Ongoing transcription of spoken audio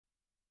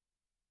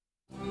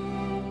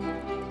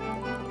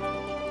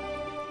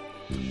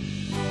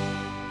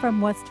from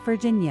West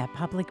Virginia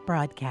Public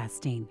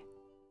Broadcasting.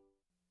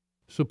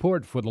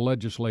 Support for the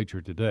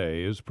Legislature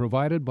Today is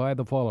provided by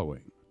the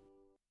following.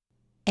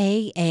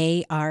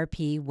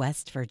 AARP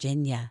West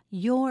Virginia,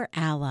 your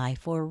ally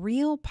for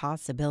real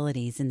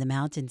possibilities in the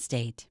Mountain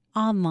State.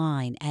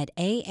 Online at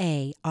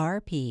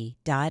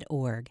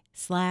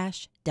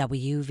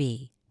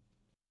aarp.org/WV.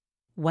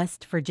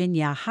 West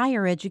Virginia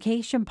Higher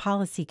Education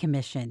Policy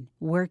Commission,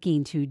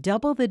 working to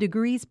double the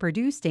degrees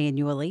produced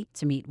annually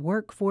to meet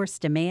workforce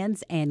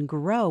demands and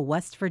grow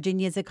West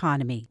Virginia's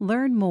economy.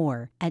 Learn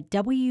more at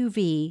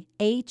wvhepc.edu.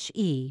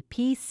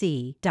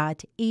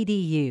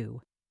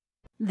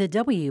 The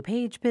W.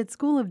 Page Pitt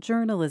School of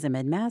Journalism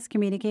and Mass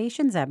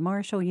Communications at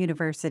Marshall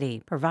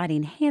University,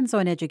 providing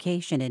hands-on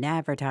education in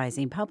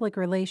advertising, public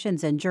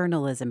relations, and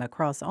journalism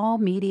across all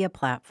media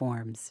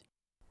platforms.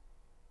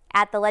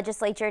 At the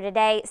legislature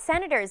today,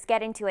 senators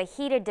get into a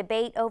heated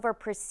debate over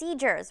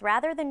procedures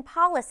rather than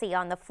policy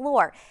on the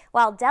floor,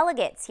 while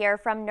delegates hear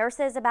from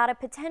nurses about a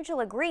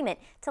potential agreement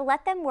to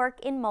let them work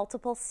in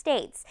multiple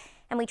states.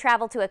 And we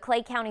travel to a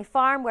Clay County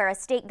farm where a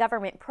state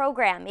government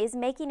program is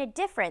making a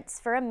difference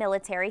for a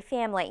military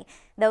family.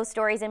 Those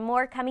stories and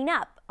more coming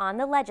up on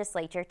the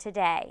legislature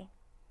today.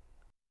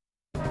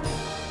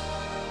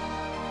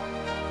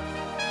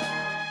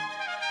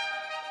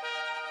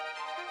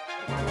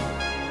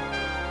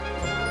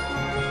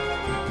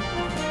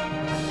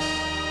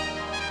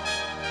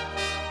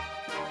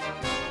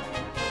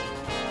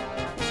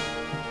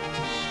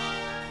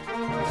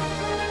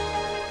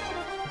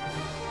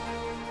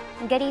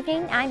 Good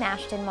evening, I'm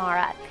Ashton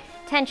Mara.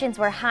 Tensions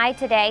were high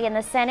today in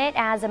the Senate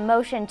as a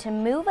motion to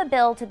move a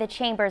bill to the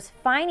Chamber's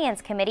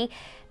Finance Committee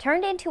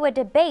turned into a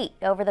debate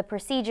over the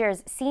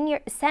procedures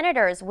senior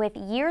senators with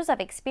years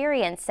of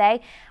experience say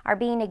are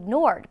being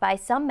ignored by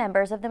some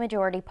members of the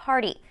majority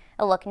party.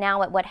 A look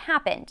now at what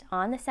happened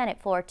on the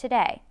Senate floor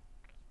today.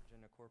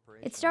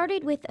 It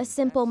started with a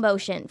simple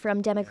motion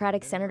from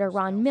Democratic Senator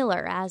Ron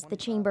Miller as the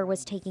chamber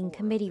was taking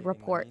committee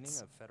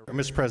reports.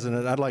 Mr.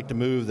 President, I'd like to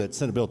move that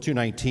Senate Bill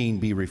 219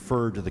 be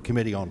referred to the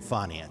Committee on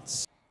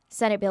Finance.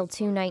 Senate Bill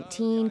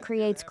 219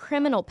 creates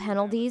criminal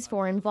penalties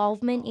for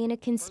involvement in a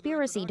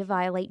conspiracy to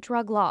violate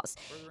drug laws.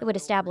 It would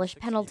establish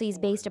penalties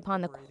based upon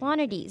the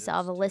quantities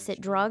of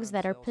illicit drugs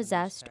that are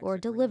possessed or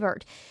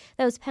delivered.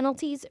 Those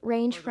penalties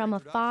range from a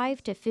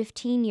 5 to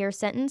 15-year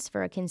sentence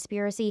for a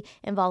conspiracy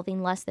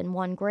involving less than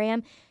 1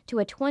 gram to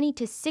a 20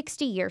 to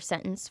 60-year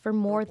sentence for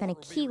more than a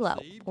kilo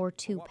or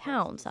 2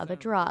 pounds of a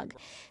drug.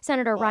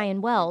 Senator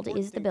Ryan Weld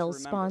is the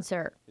bill's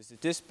sponsor.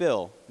 This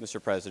bill,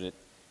 Mr. President,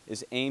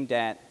 is aimed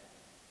at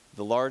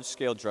the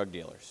large-scale drug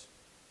dealers,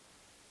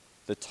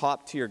 the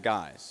top-tier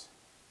guys.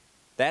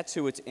 That's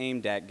who it's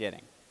aimed at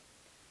getting.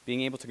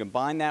 Being able to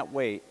combine that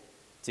weight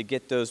to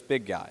get those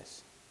big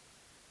guys.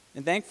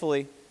 And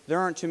thankfully, there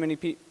aren't too many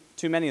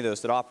of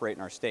those that operate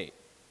in our state.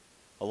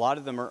 A lot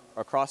of them are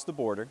across the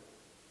border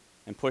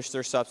and push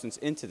their substance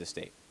into the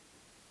state.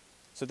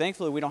 So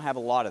thankfully, we don't have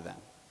a lot of them.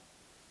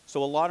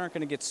 So a lot aren't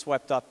going to get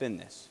swept up in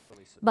this.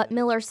 But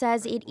Miller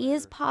says it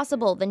is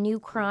possible the new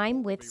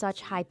crime with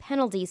such high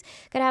penalties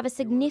could have a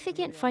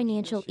significant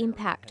financial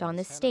impact on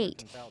the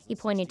state. He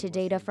pointed to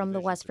data from the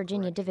West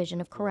Virginia Division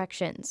of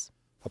Corrections.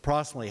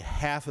 Approximately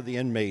half of the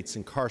inmates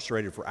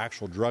incarcerated for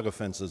actual drug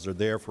offenses are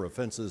there for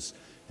offenses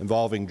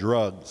involving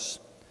drugs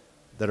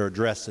that are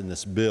addressed in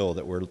this bill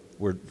that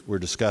we're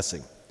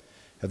discussing.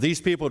 If these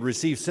people had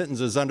received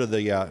sentences under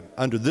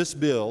this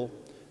bill,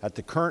 at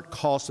the current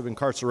cost of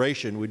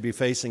incarceration, we'd be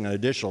facing an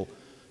additional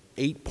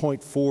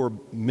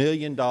 $8.4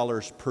 million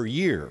per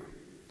year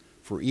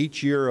for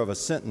each year of a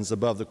sentence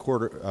above the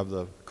quarter of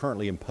the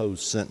currently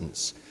imposed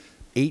sentence.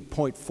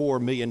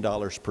 $8.4 million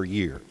per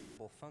year.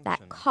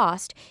 That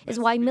cost is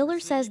why Miller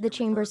says the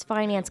Chamber's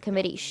Finance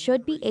Committee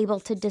should be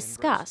able to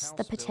discuss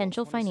the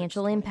potential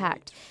financial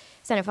impact.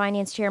 Senate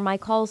Finance Chair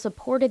Mike Hall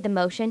supported the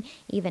motion,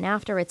 even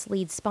after its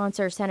lead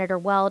sponsor, Senator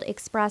Weld,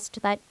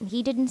 expressed that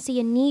he didn't see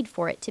a need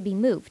for it to be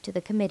moved to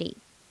the committee.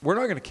 We're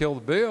not going to kill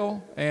the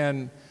bill,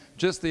 and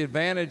just the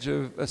advantage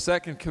of a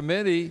second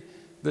committee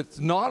that's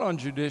not on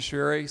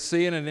judiciary,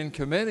 seeing it in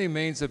committee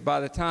means that by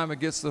the time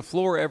it gets to the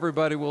floor,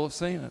 everybody will have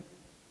seen it.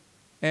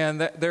 And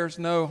there's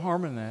no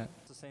harm in that.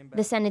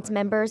 The Senate's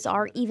members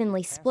are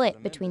evenly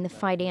split between the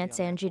Finance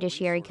and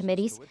Judiciary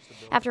committees.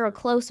 After a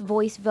close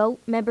voice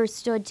vote, members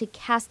stood to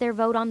cast their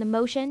vote on the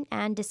motion,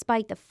 and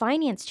despite the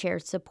Finance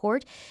Chair's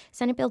support,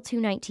 Senate Bill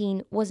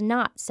 219 was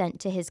not sent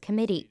to his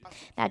committee.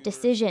 That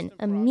decision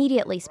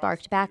immediately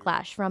sparked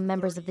backlash from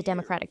members of the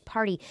Democratic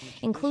Party,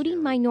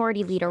 including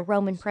Minority Leader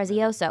Roman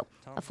Prezioso,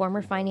 a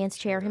former Finance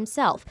Chair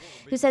himself,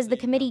 who says the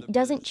committee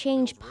doesn't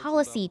change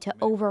policy to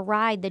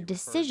override the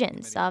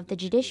decisions of the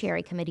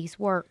Judiciary Committee's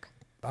work.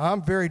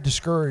 I'm very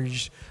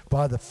discouraged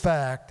by the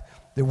fact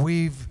that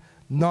we've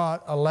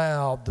not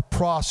allowed the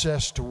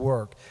process to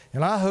work.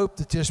 And I hope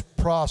that this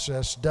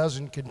process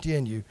doesn't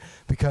continue,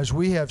 because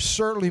we have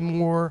certainly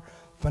more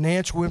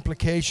financial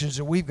implications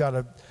that we've got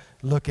to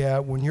look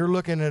at when you're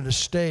looking at a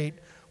state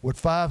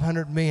with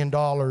 $500 million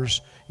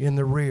in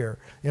the rear.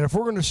 And if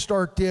we're going to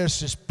start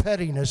this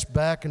pettiness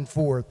back and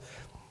forth,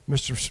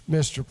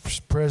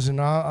 Mr. President,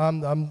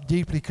 I'm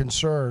deeply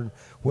concerned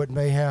what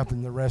may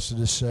happen the rest of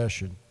this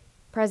session.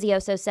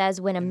 Prezioso says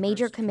when a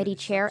major committee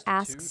chair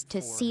asks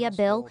to see a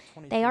bill,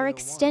 they are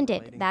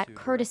extended that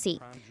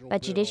courtesy.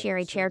 But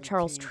Judiciary Chair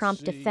Charles Trump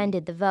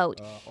defended the vote.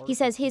 He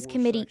says his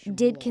committee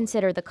did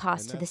consider the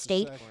cost to the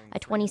state, a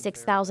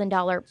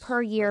 $26,000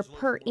 per year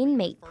per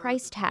inmate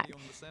price tag,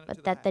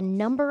 but that the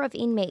number of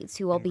inmates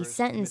who will be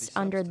sentenced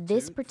under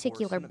this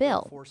particular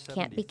bill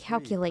can't be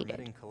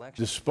calculated.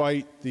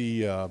 Despite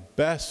the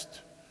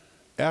best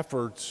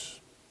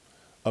efforts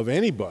of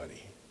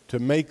anybody to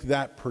make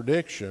that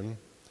prediction,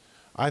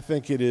 I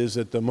think it is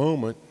at the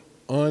moment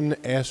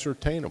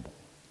unascertainable.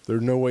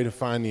 There's no way to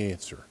find the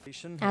answer.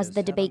 As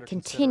the debate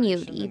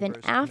continued, even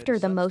after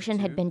the motion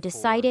had been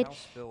decided,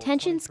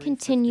 tensions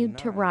continued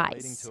to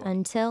rise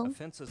until...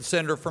 The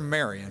senator from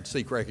Marion,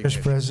 seek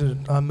recognition. Mr.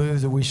 President, I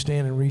move that we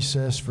stand in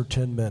recess for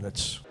 10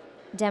 minutes.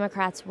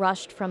 Democrats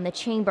rushed from the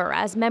chamber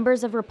as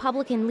members of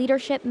Republican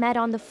leadership met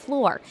on the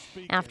floor.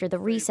 After the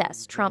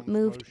recess, Trump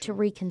moved to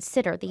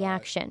reconsider the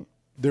action.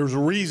 There's a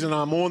reason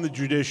I'm on the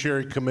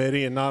Judiciary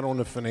Committee and not on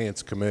the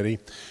Finance Committee,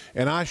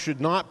 and I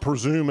should not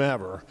presume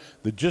ever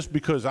that just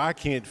because I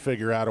can't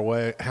figure out a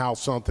way how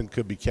something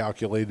could be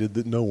calculated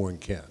that no one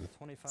can.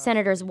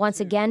 Senators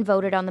once again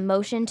voted on the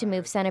motion to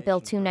move Senate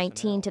Bill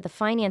 219 to the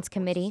Finance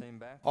Committee.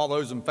 All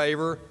those in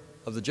favor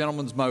of the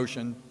gentleman's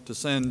motion to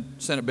send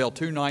Senate Bill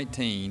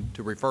 219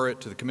 to refer it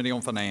to the Committee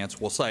on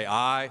Finance will say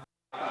aye.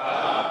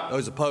 Aye.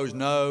 Those opposed,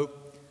 no.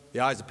 The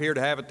ayes appear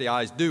to have it. The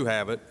ayes do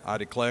have it. I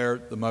declare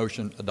the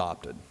motion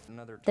adopted.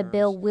 The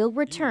bill will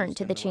return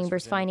to the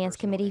Chamber's Finance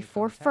Committee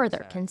for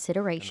further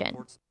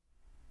consideration.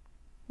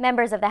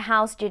 Members of the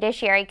House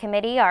Judiciary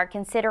Committee are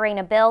considering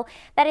a bill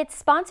that its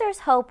sponsors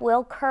hope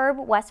will curb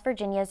West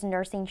Virginia's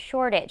nursing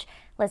shortage.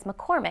 Liz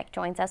McCormick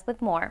joins us with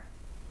more.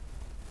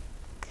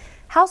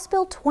 House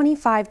Bill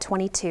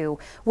 2522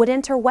 would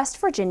enter West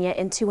Virginia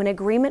into an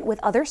agreement with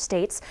other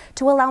states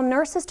to allow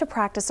nurses to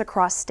practice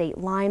across state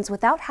lines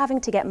without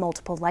having to get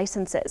multiple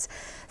licenses.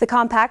 The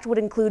compact would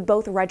include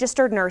both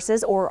registered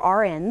nurses, or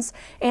RNs,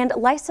 and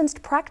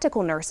licensed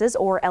practical nurses,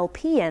 or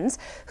LPNs,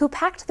 who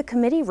packed the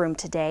committee room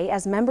today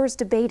as members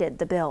debated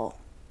the bill.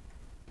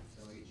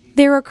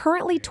 There are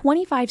currently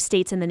 25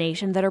 states in the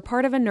nation that are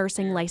part of a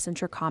nursing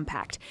licensure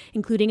compact,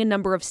 including a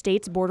number of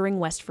states bordering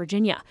West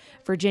Virginia,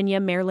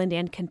 Maryland,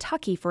 and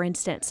Kentucky, for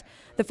instance.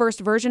 The first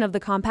version of the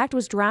compact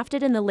was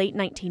drafted in the late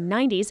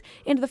 1990s,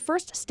 and the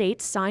first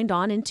states signed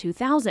on in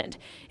 2000.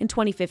 In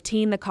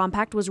 2015, the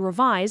compact was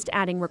revised,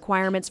 adding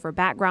requirements for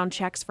background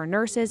checks for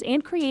nurses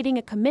and creating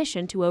a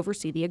commission to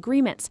oversee the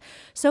agreements.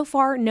 So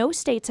far, no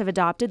states have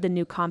adopted the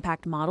new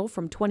compact model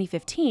from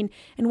 2015,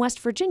 and West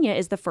Virginia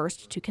is the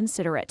first to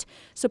consider it.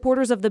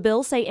 Supporters of the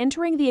bill say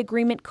entering the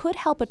agreement could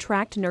help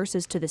attract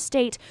nurses to the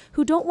state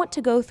who don't want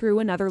to go through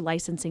another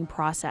licensing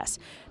process.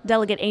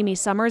 Delegate Amy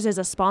Summers is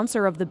a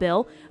sponsor of the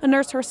bill. A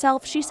nurse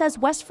herself, she says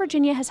West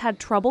Virginia has had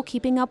trouble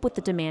keeping up with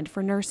the demand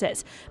for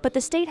nurses, but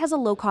the state has a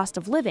low cost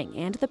of living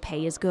and the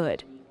pay is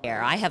good.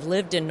 I have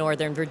lived in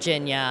Northern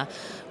Virginia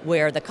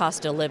where the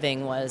cost of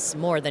living was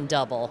more than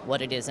double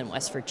what it is in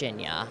West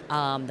Virginia.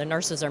 The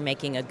nurses are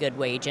making a good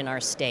wage in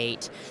our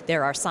state.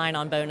 There are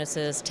sign-on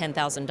bonuses,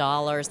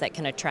 $10,000 that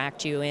can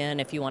attract you in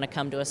if you want to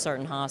come to a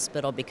certain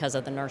hospital because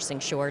of the nursing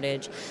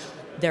shortage.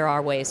 There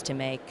are ways to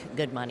make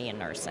good money in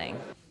nursing.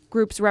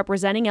 Groups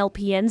representing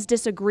LPNs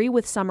disagree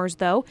with Summers,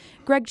 though.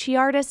 Greg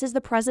Chiardis is the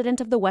president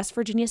of the West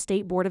Virginia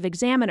State Board of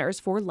Examiners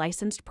for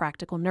licensed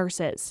practical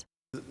nurses.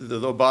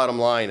 The bottom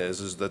line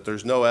is that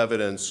there's no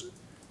evidence,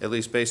 at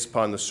least based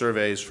upon the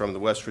surveys from the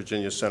West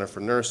Virginia Center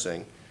for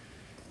Nursing,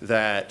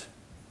 that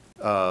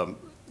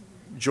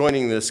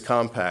joining this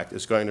compact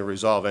is going to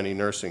resolve any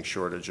nursing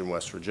shortage in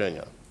West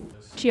Virginia.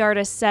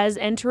 Chiardis says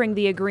entering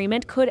the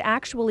agreement could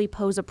actually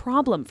pose a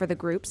problem for the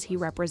groups he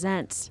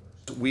represents.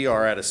 We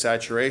are at a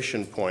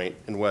saturation point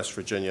in West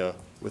Virginia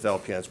with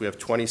LPNs. We have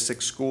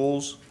 26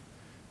 schools.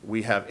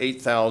 We have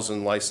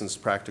 8,000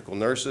 licensed practical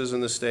nurses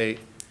in the state,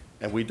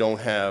 and we don't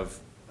have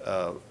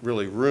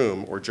really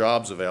room or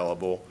jobs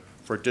available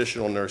for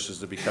additional nurses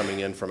to be coming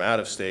in from out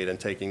of state and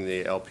taking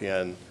the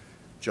LPN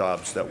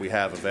jobs that we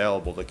have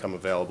available that come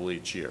available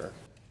each year.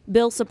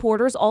 Bill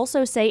supporters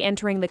also say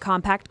entering the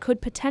compact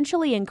could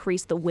potentially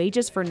increase the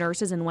wages for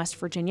nurses in West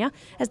Virginia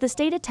as the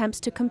state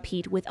attempts to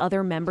compete with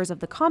other members of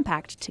the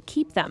compact to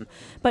keep them.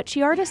 But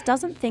Chiardis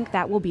doesn't think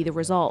that will be the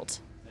result.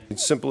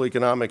 Simple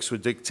economics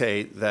would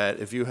dictate that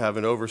if you have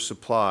an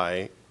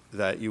oversupply,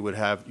 that you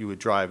would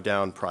drive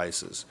down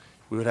prices.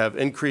 We would have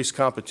increased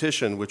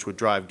competition, which would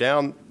drive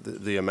down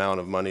the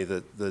amount of money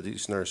that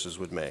these nurses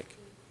would make.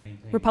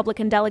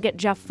 Republican delegate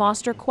Jeff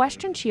Foster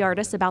questioned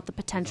Chiardis about the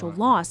potential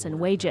loss in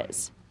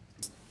wages.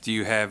 Do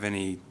you have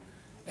any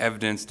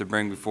evidence to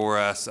bring before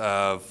us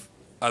of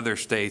other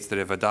states that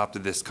have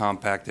adopted this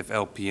compact if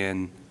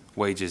LPN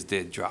wages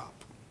did drop?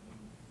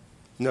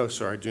 No,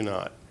 sir, I do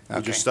not.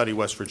 We just study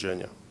West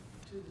Virginia.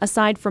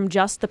 Aside from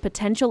just the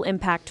potential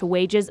impact to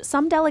wages,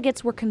 some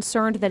delegates were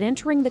concerned that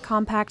entering the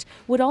compact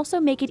would also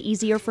make it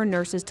easier for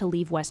nurses to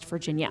leave West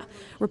Virginia.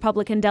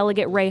 Republican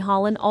Delegate Ray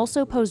Holland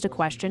also posed a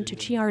question to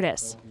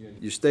Chiartis.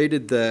 You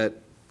stated that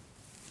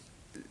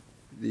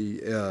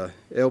the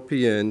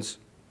LPNs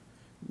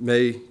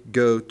may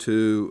go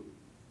to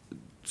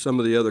some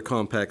of the other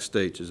compact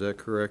states, is that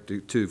correct,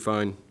 to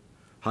find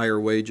higher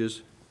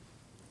wages?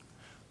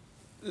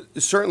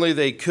 Certainly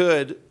they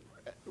could.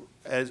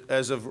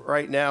 As of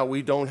right now,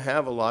 we don't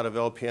have a lot of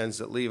LPNs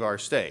that leave our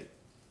state.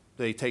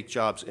 They take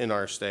jobs in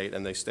our state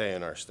and they stay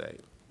in our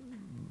state.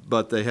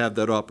 But they have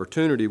that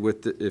opportunity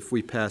if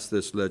we pass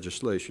this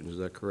legislation, is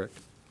that correct?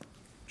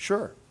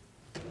 Sure.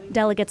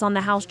 Delegates on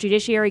the House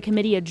Judiciary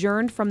Committee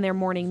adjourned from their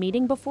morning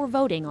meeting before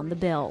voting on the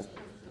bill.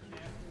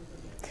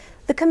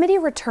 The committee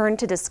returned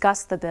to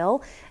discuss the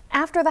bill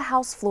after the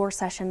House floor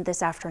session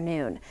this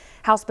afternoon.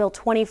 House Bill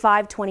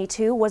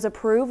 2522 was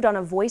approved on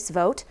a voice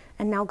vote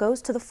and now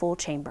goes to the full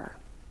chamber.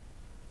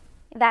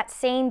 That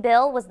same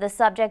bill was the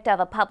subject of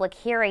a public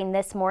hearing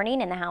this morning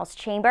in the House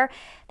chamber.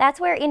 That's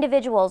where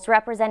individuals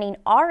representing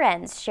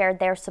RNs shared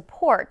their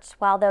support,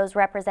 while those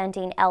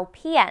representing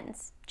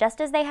LPNs,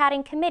 just as they had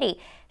in committee,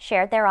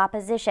 shared their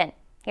opposition.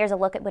 Here's a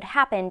look at what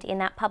happened in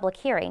that public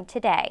hearing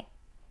today.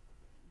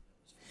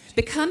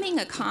 Becoming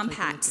a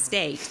compact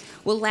state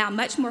will allow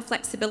much more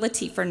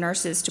flexibility for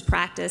nurses to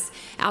practice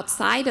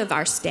outside of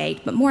our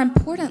state, but more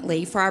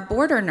importantly for our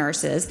border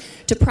nurses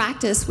to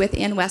practice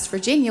within West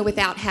Virginia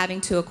without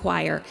having to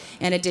acquire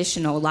an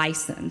additional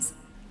license.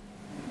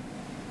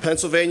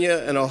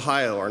 Pennsylvania and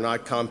Ohio are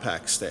not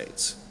compact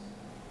states.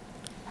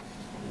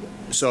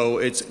 So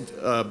it's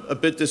a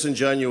bit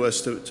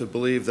disingenuous to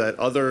believe that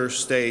other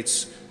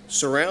states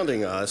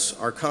surrounding us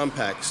are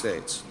compact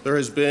states. There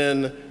has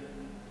been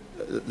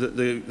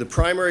the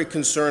primary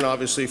concern,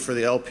 obviously, for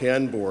the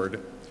LPN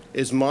board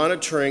is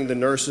monitoring the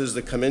nurses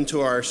that come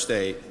into our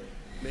state.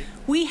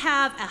 We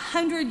have a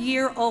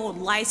 100-year-old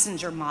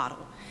licensure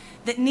model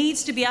that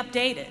needs to be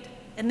updated,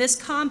 and this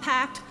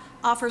compact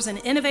offers an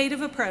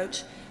innovative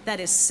approach that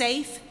is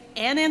safe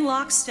and in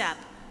lockstep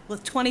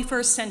with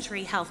 21st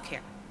century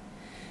healthcare.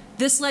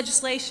 This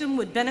legislation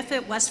would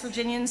benefit West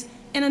Virginians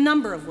in a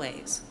number of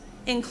ways,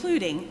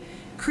 including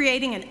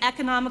creating an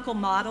economical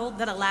model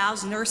that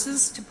allows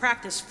nurses to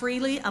practice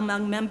freely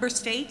among member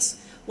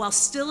states while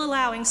still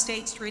allowing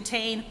states to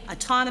retain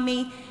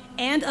autonomy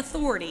and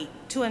authority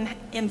to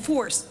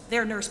enforce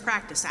their Nurse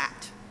Practice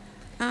Act.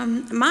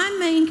 My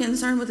main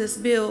concern with this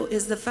bill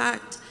is the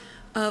fact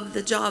of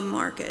the job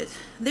market.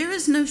 There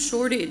is no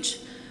shortage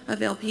of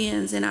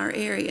LPNs in our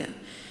area.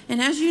 And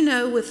as you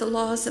know, with the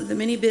loss of the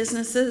many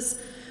businesses,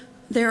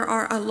 there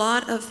are a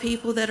lot of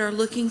people that are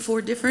looking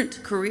for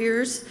different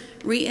careers,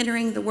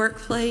 re-entering the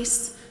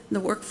workplace,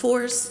 the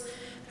workforce.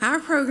 Our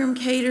program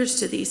caters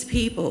to these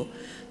people.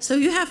 So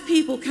you have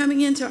people coming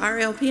into our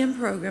LPN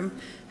program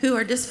who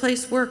are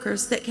displaced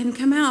workers that can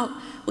come out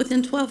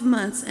within 12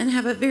 months and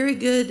have a very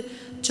good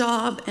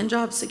job and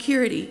job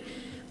security.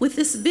 With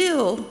this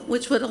bill,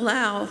 which would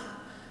allow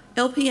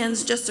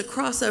LPNs just to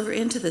cross over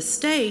into the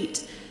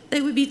state,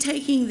 they would be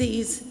taking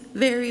these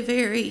very,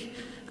 very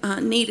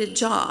needed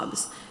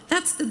jobs.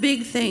 That's the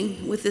big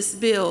thing with this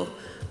bill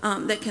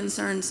that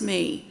concerns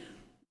me.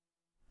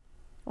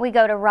 We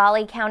go to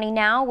Raleigh County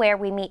now, where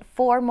we meet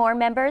 4 more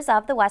members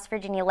of the West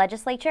Virginia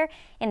Legislature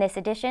in this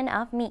edition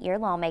of Meet Your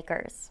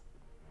Lawmakers.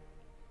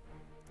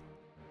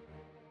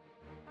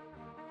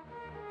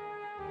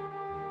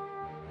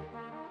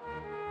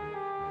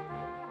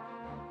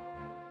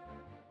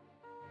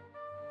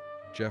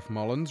 Jeff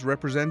Mullins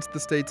represents the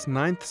state's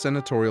 9th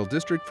senatorial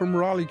district from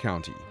Raleigh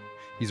County.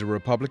 He's a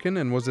Republican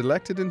and was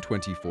elected in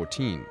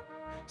 2014.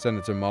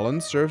 Senator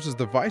Mullins serves as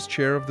the vice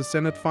chair of the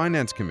Senate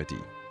Finance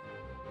Committee.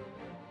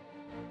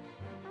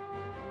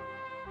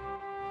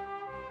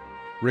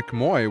 Rick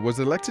Moy was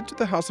elected to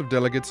the House of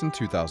Delegates in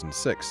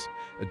 2006.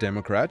 A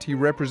Democrat, he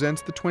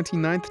represents the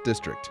 29th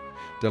district.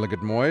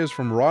 Delegate Moy is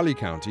from Raleigh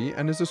County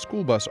and is a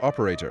school bus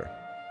operator.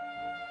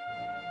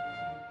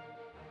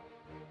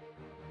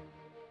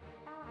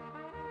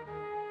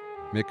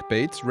 Mick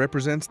Bates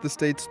represents the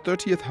state's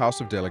 30th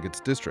House of Delegates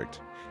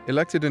district.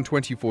 Elected in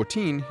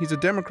 2014, he's a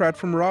Democrat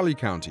from Raleigh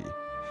County.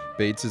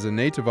 Bates is a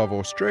native of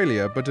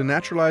Australia but a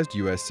naturalized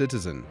U.S.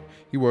 citizen.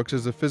 He works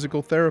as a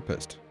physical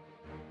therapist.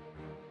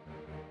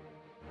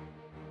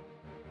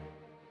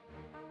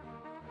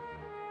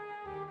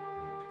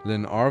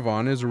 Lynn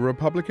Arvon is a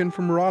Republican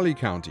from Raleigh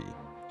County.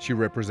 She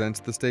represents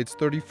the state's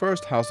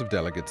 31st House of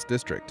Delegates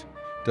district.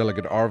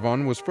 Delegate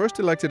Arvon was first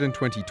elected in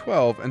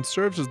 2012 and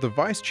serves as the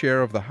vice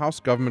chair of the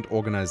House Government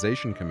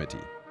Organization Committee.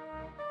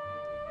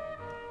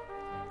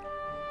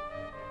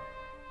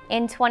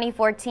 In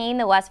 2014,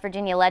 the West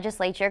Virginia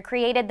Legislature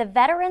created the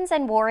Veterans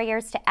and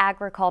Warriors to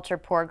Agriculture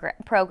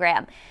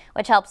program,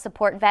 which helps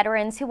support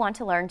veterans who want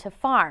to learn to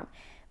farm.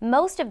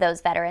 Most of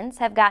those veterans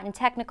have gotten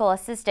technical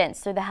assistance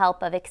through the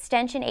help of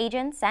extension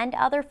agents and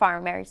other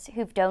farmers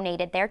who've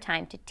donated their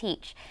time to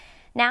teach.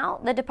 Now,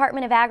 the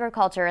Department of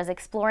Agriculture is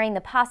exploring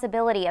the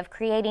possibility of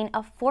creating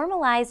a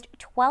formalized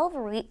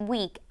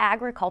 12-week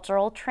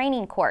agricultural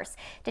training course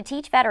to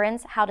teach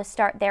veterans how to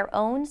start their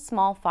own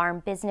small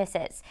farm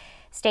businesses.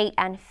 State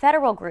and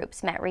federal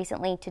groups met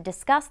recently to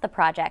discuss the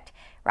project.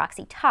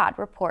 Roxy Todd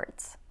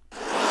reports.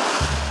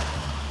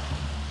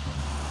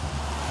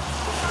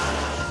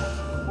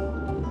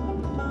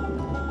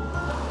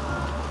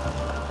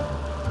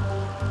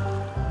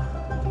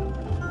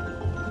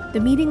 The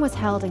meeting was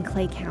held in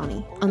Clay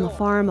County on the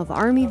farm of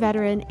Army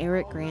veteran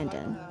Eric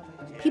Grandin.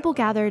 People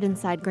gathered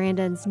inside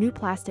Grandin's new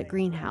plastic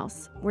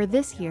greenhouse, where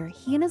this year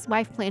he and his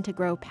wife plan to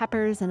grow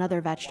peppers and other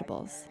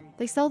vegetables.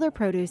 They sell their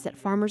produce at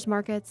farmers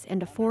markets and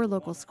to 4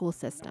 local school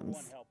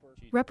systems.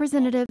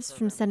 Representatives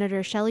from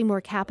Senator Shelley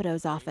Moore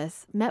Capito's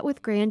office met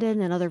with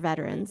Grandin and other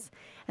veterans,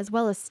 as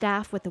well as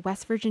staff with the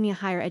West Virginia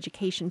Higher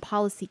Education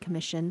Policy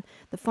Commission,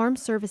 the Farm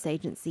Service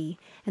Agency,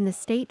 and the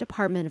State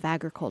Department of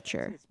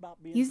Agriculture.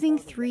 Using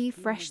 3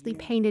 freshly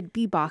painted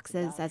bee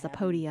boxes as a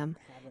podium,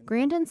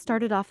 Grandin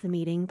started off the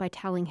meeting by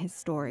telling his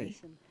story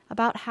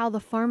about how the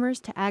Farmers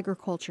to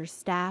Agriculture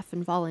staff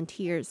and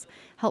volunteers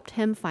helped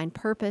him find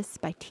purpose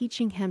by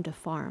teaching him to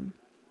farm.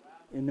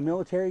 In the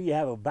military, you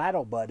have a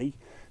battle buddy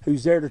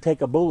who's there to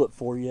take a bullet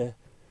for you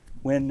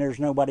when there's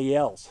nobody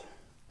else.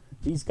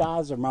 These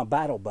guys are my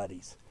battle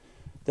buddies.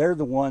 They're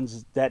the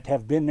ones that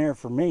have been there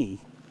for me.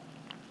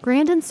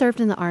 Grandin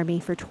served in the Army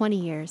for 20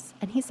 years,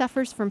 and he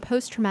suffers from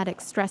post-traumatic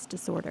stress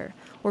disorder,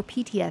 or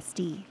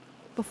PTSD.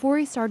 Before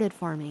he started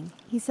farming,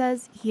 he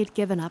says he had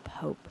given up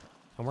hope.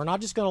 And we're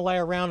not just going to lay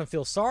around and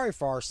feel sorry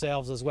for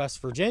ourselves as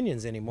West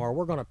Virginians anymore.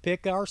 We're going to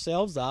pick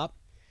ourselves up.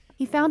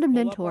 He found a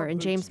mentor in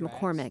James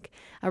McCormick,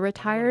 a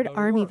retired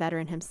Army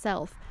veteran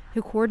himself,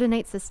 who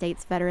coordinates the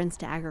state's Veterans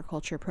to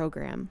Agriculture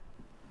program.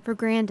 For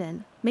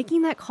Grandin,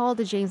 making that call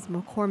to James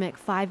McCormick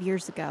 5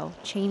 years ago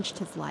changed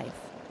his life.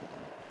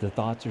 The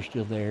thoughts are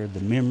still there, the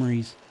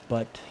memories,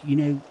 but,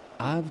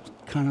 I've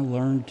kind of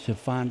learned to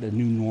find a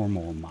new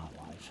normal in my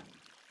life.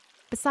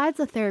 Besides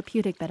the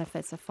therapeutic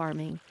benefits of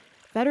farming,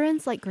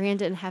 veterans like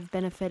Grandin have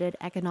benefited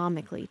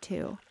economically,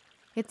 too.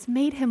 It's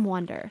made him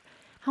wonder,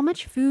 how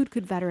much food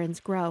could veterans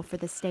grow for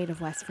the state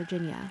of West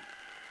Virginia?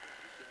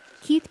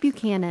 Keith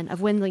Buchanan of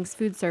Windling's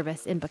Food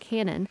Service in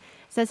Buchanan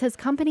says his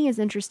company is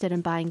interested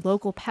in buying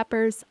local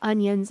peppers,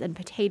 onions, and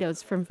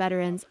potatoes from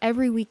veterans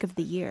every week of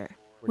the year.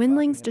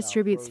 Windling's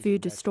distributes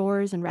food to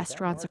stores and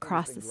restaurants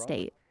across the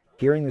state.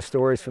 Hearing the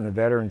stories from the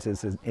veterans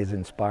is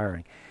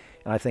inspiring.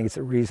 And I think it's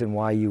a reason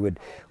why you would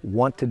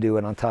want to do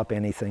it on top of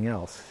anything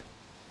else.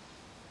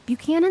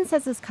 Buchanan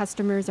says his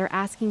customers are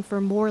asking for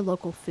more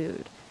local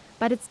food,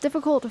 but it's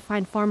difficult to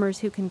find farmers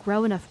who can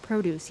grow enough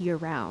produce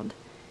year-round.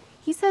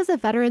 He says if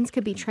veterans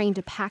could be trained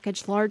to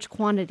package large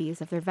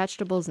quantities of their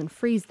vegetables and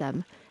freeze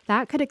them,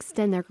 that could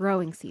extend their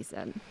growing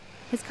season.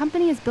 His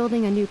company is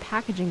building a new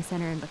packaging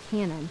center in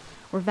Buchanan,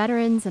 where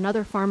veterans and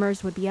other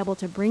farmers would be able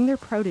to bring their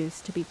produce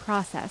to be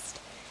processed,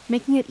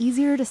 making it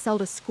easier to sell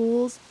to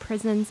schools,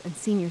 prisons, and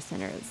senior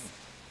centers.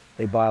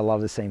 They buy a lot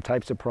of the same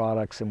types of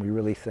products, and we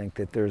really think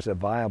that there's a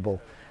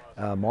viable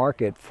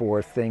market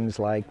for things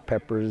like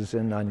peppers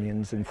and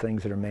onions and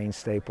things that are main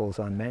staples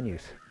on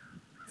menus.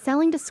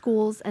 Selling to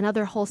schools and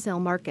other wholesale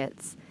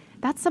markets,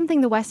 that's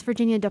something the West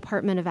Virginia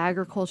Department of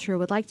Agriculture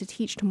would like to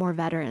teach to more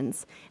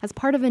veterans as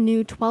part of a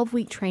new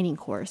 12-week training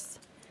course.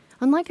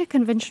 Unlike a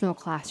conventional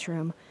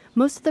classroom,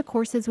 most of the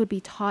courses would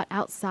be taught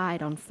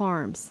outside on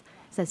farms,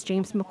 says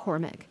James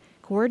McCormick,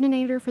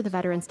 coordinator for the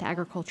Veterans to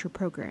Agriculture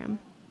program.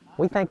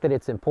 We think that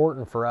it's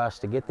important for us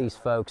to get these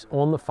folks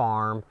on the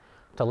farm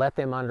to let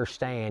them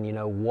understand,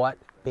 what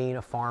being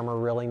a farmer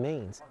really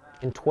means.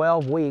 In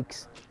 12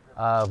 weeks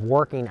of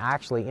working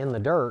actually in the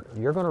dirt,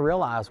 you're going to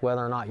realize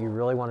whether or not you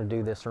really want to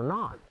do this or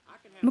not.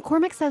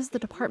 McCormick says the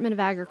Department of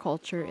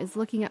Agriculture is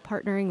looking at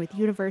partnering with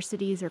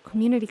universities or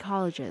community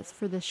colleges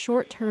for the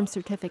short-term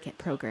certificate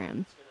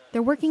program.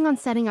 They're working on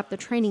setting up the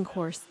training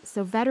course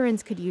so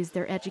veterans could use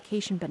their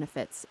education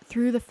benefits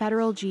through the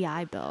federal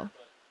GI Bill.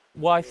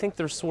 Well, I think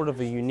there's sort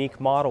of a unique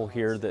model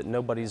here that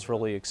nobody's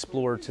really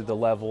explored to the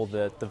level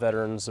that the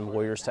Veterans and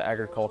Warriors to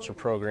Agriculture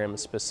program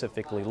is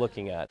specifically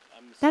looking at.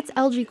 That's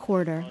L.G.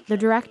 Corder, the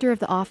director of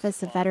the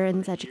Office of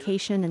Veterans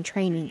Education and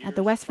Training at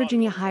the West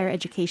Virginia Higher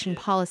Education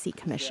Policy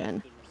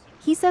Commission.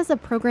 He says a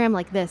program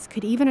like this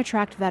could even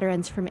attract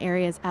veterans from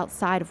areas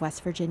outside of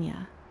West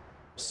Virginia.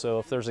 So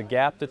if there's a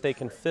gap that they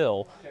can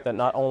fill that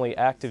not only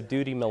active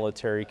duty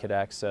military could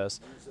access,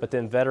 but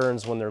then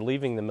veterans when they're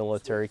leaving the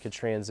military could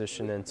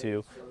transition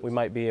into, we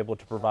might be able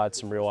to provide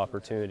some real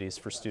opportunities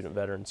for student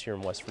veterans here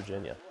in West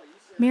Virginia.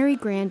 Mary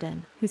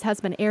Grandin, whose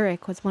husband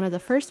Eric was one of the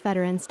first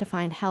veterans to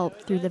find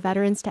help through the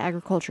Veterans to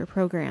Agriculture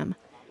program,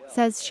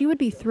 says she would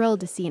be thrilled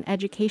to see an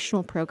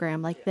educational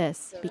program like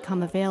this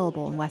become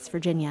available in West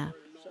Virginia.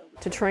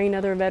 To train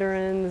other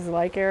veterans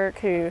like Eric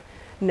who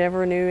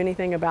never knew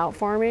anything about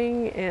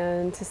farming,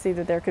 and to see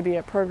that there could be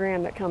a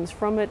program that comes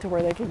from it to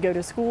where they could go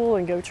to school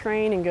and go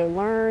train and go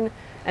learn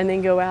and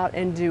then go out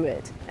and do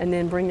it and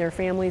then bring their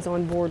families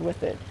on board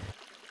with it.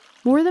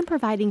 More than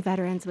providing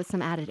veterans with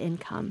some added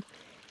income,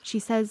 She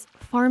says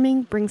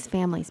farming brings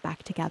families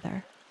back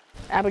together.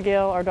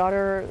 Abigail, our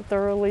daughter,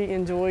 thoroughly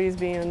enjoys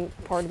being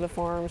part of the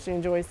farm. She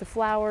enjoys the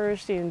flowers,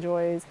 she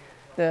enjoys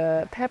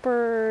the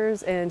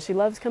peppers, and she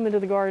loves coming to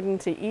the garden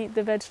to eat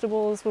the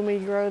vegetables when we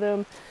grow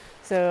them.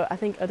 So I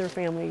think other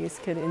families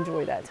could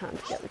enjoy that time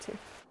together too.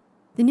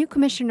 The new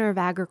Commissioner of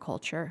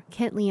Agriculture,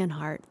 Kent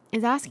Leonhardt,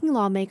 is asking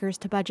lawmakers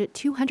to budget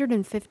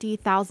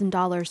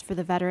 $250,000 for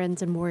the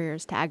Veterans and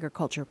Warriors to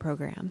Agriculture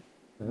program.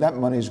 That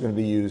money is going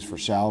to be used for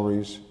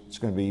salaries, it's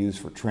going to be used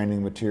for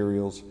training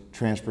materials,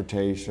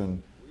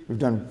 transportation. We've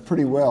done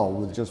pretty well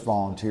with just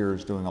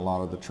volunteers doing a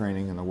lot of the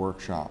training and the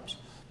workshops.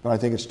 But I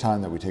think it's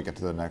time that we take it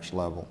to the next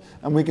level.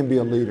 And we can be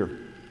a leader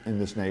in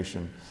this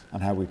nation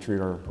on how we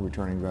treat our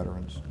returning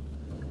veterans.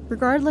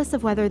 Regardless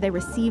of whether they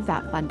receive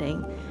that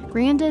funding,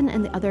 Grandin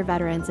and the other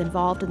veterans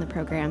involved in the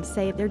program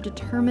say they're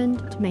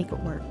determined to make it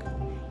work,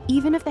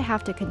 even if they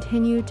have to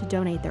continue to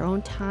donate their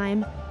own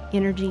time,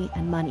 energy,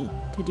 and money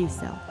to do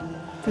so.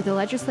 For the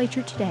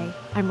Legislature Today,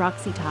 I'm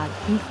Roxy Todd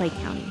in Clay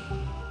County.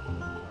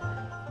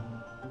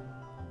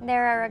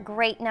 There are a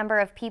great number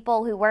of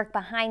people who work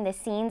behind the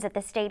scenes at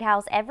the State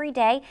House every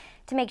day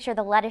to make sure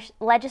the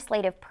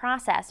legislative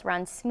process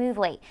runs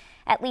smoothly.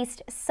 At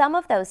least some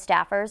of those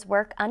staffers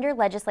work under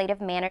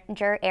Legislative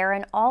Manager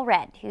Aaron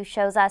Allred, who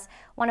shows us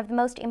one of the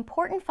most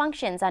important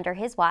functions under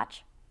his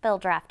watch, bill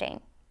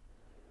drafting.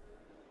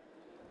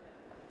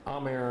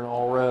 I'm Aaron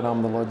Allred.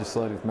 I'm the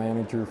Legislative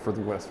Manager for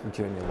the West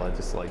Virginia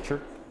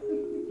Legislature.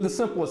 The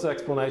simplest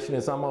explanation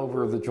is I'm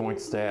over the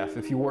joint staff.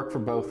 If you work for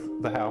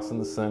both the House and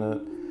the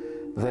Senate,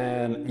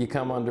 then you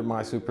come under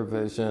my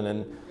supervision,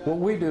 and what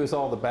we do is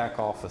all the back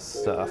office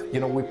stuff. You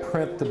know, we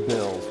print the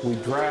bills, we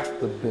draft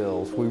the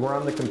bills, we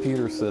run the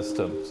computer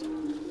systems.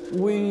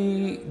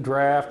 We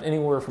draft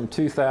anywhere from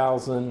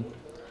 2,000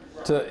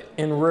 to,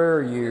 in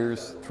rare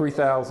years,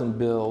 3,000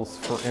 bills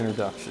for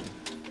introduction.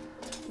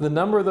 The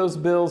number of those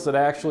bills that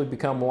actually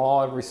become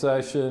law every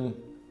session,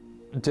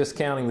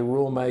 discounting the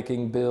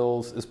rulemaking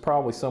bills, is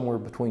probably somewhere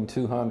between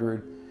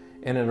 200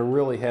 and in a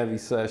really heavy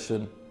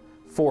session,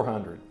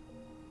 400.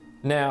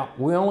 Now,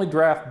 we only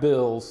draft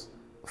bills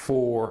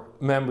for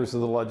members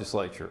of the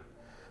legislature,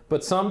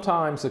 but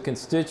sometimes a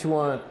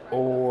constituent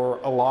or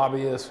a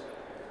lobbyist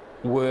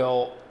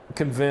will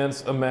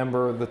convince a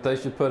member that they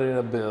should put in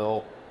a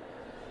bill,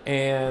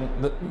 and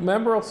the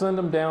member will send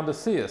them down to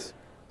see us.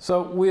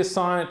 So we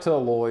assign it to a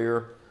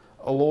lawyer.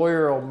 A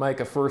lawyer will make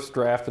a first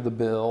draft of the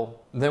bill,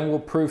 then we'll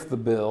proof the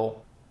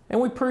bill, and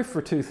we proof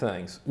for two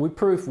things. We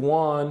proof,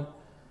 one,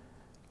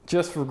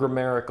 just for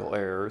grammatical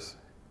errors,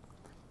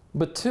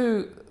 but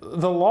two,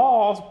 the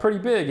law is pretty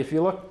big. If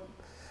you look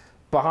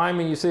behind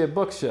me, you see a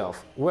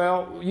bookshelf.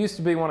 Well, it used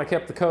to be when I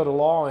kept the Code of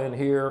Law in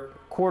here,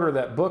 a quarter of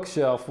that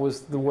bookshelf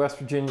was the West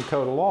Virginia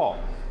Code of Law.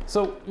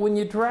 So when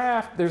you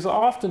draft, there's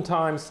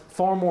oftentimes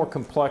far more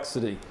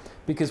complexity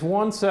because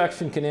one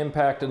section can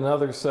impact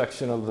another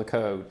section of the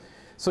code.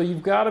 So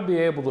you've got to be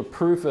able to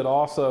proof it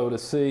also to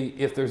see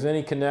if there's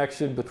any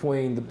connection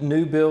between the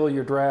new bill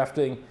you're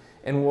drafting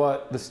and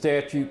what the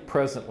statute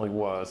presently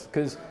was.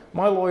 Because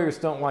my lawyers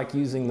don't like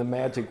using the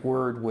magic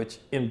word, which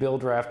in bill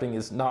drafting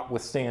is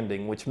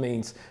notwithstanding, which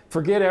means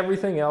forget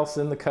everything else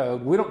in the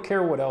code. We don't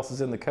care what else is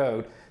in the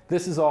code.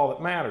 This is all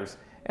that matters.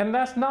 And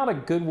that's not a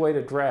good way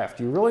to draft.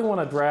 You really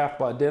want to draft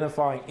by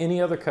identifying any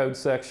other code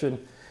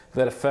section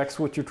that affects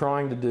what you're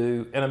trying to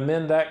do and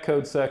amend that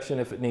code section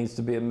if it needs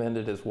to be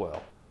amended as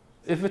well.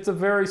 If it's a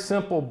very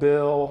simple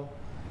bill,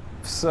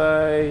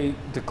 say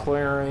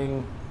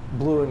declaring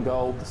blue and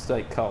gold the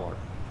state color,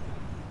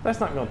 that's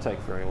not going to take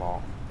very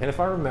long. And if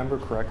I remember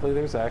correctly,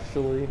 there's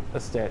actually a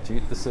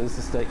statute that says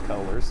the state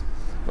colors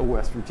of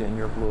West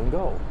Virginia are blue and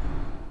gold.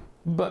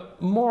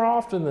 But more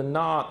often than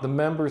not, the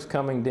member's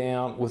coming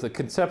down with a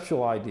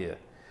conceptual idea.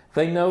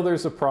 They know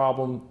there's a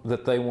problem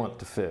that they want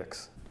to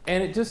fix.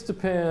 And it just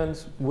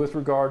depends with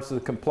regards to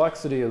the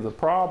complexity of the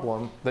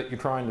problem that you're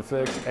trying to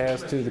fix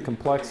as to the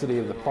complexity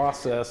of the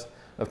process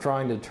of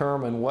trying to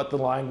determine what the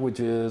language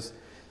is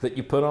that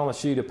you put on a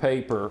sheet of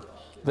paper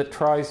that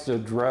tries to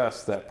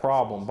address that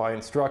problem by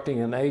instructing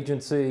an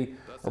agency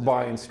or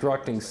by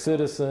instructing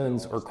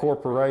citizens or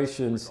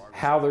corporations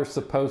how they're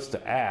supposed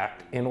to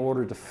act in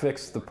order to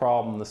fix the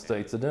problem the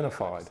state's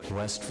identified.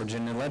 West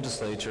Virginia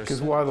legislature.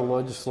 Because while the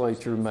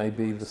legislature may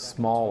be the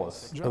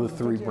smallest of the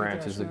three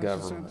branches of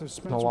government,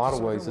 in a lot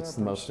of ways it's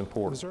the most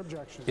important.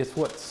 It's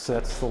what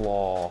sets the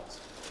law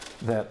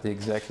that the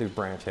executive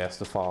branch has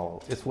to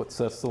follow. It's what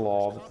sets the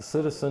law that the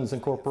citizens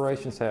and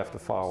corporations have to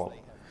follow.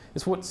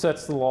 It's what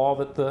sets the law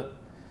that the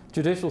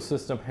judicial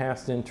system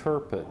has to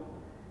interpret.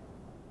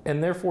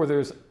 And therefore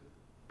there's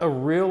a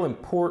real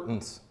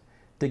importance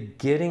to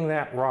getting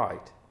that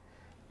right.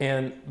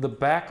 And the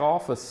back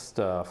office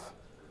stuff,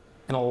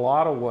 in a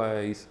lot of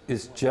ways,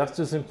 is just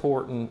as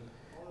important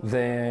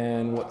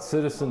than what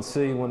citizens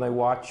see when they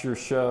watch your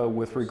show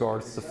with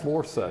regards to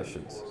floor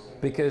sessions.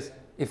 Because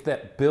if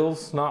that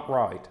bill's not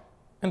right,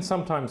 and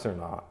sometimes they're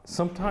not,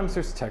 sometimes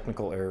there's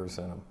technical errors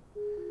in them,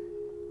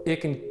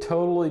 it can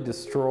totally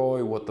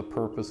destroy what the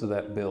purpose of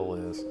that bill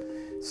is.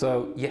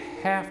 So you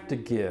have to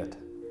get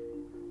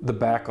the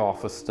back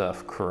office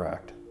stuff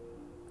correct.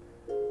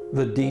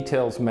 The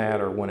details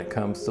matter when it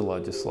comes to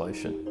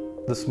legislation.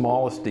 The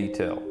smallest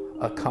detail,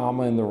 a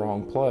comma in the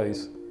wrong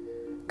place,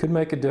 could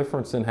make a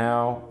difference in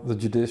how the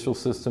judicial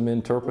system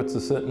interprets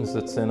a sentence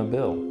that's in a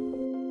bill.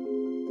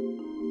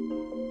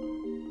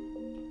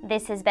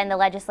 This has been the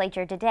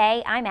Legislature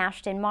Today. I'm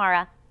Ashton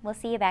Mara. We'll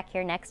see you back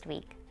here next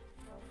week.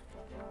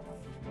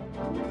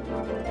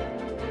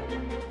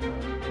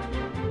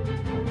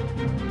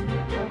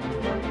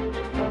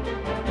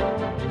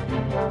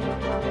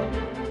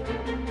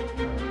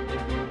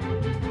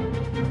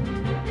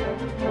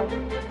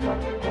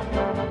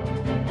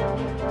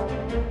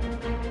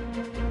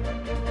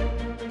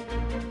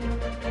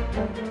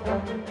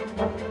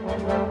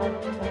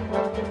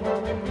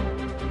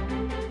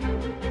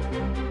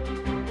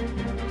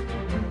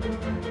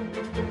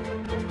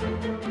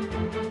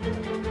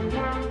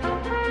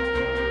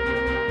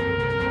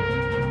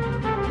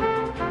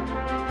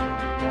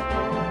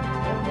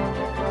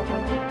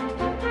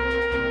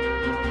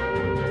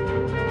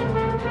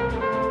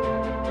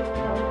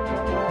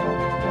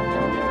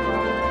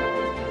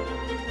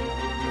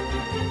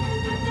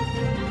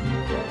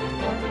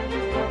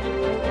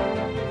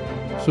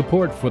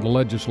 Support for the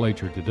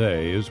Legislature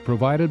Today is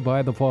provided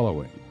by the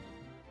following.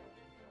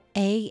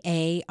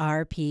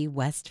 AARP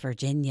West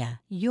Virginia,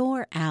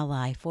 your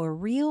ally for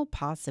real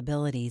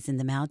possibilities in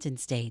the Mountain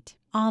State.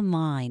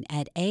 Online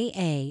at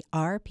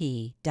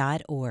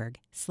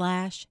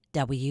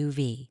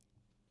aarp.org/WV.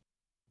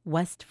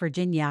 West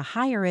Virginia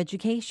Higher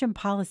Education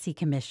Policy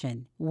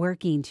Commission,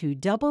 working to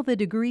double the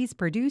degrees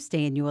produced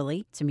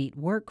annually to meet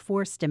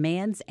workforce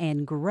demands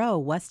and grow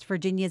West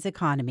Virginia's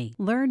economy.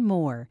 Learn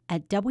more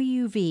at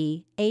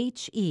wvhepc.edu.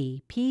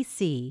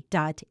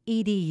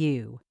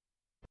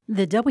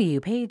 The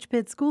W. Page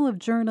Pitt School of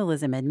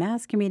Journalism and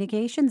Mass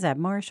Communications at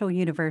Marshall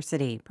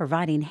University,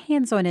 providing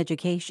hands-on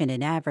education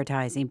in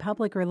advertising,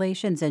 public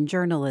relations, and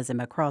journalism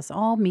across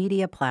all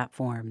media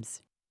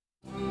platforms.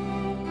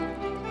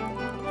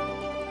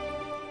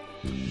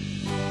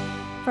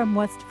 From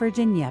West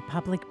Virginia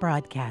Public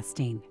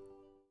Broadcasting.